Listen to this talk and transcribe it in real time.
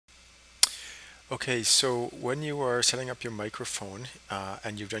Okay, so when you are setting up your microphone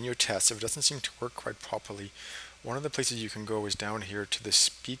and you've done your test, if it doesn't seem to work quite properly, one of the places you can go is down here to the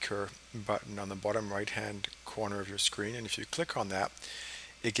speaker button on the bottom right hand corner of your screen. And if you click on that,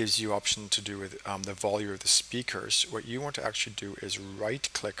 it gives you option to do with the volume of the speakers. What you want to actually do is right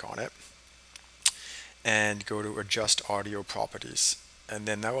click on it and go to adjust audio properties. And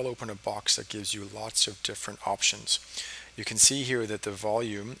then that will open a box that gives you lots of different options. You can see here that the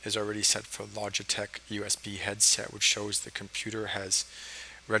volume is already set for Logitech USB headset, which shows the computer has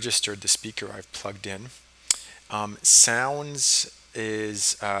registered the speaker I've plugged in. Sounds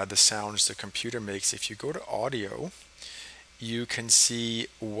is the sounds the computer makes. If you go to audio, you can see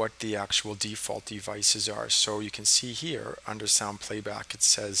what the actual default devices are. So you can see here under sound playback it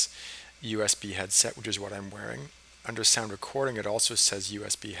says USB headset, which is what I'm wearing. Under sound recording it also says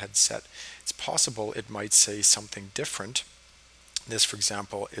USB headset. It's possible it might say something different. This, for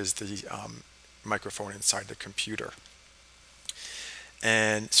example, is the microphone inside the computer.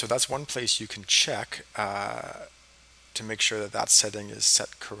 And so that's one place you can check to make sure that that setting is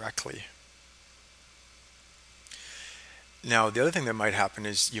set correctly. Now, the other thing that might happen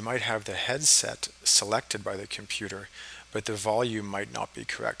is you might have the headset selected by the computer, but the volume might not be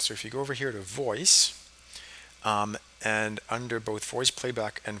correct. So if you go over here to voice, and under both voice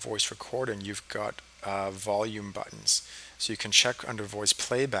playback and voice recording, you've got volume buttons. So you can check under voice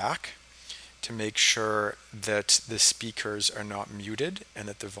playback to make sure that the speakers are not muted and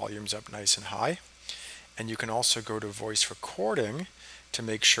that the volume's up nice and high. And you can also go to voice recording to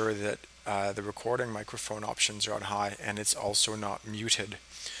make sure that the recording microphone options are on high and it's also not muted.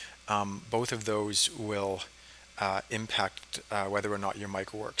 Both of those will impact whether or not your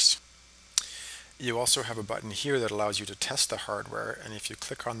mic works. You also have a button here that allows you to test the hardware, and if you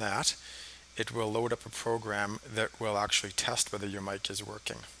click on that, it will load up a program that will actually test whether your mic is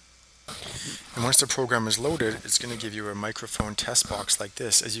working. And once the program is loaded, it's going to give you a microphone test box like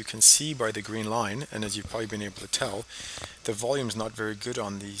this. As you can see by the green line, and as you've probably been able to tell, the volume's not very good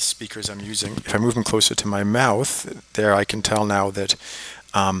on the speakers I'm using. If I move them closer to my mouth, there I can tell now that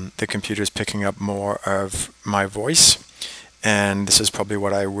the computer is picking up more of my voice. And this is probably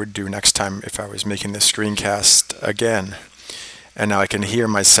what I would do next time if I was making this screencast again. And now I can hear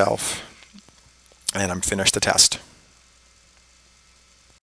myself, and I'm finished the test.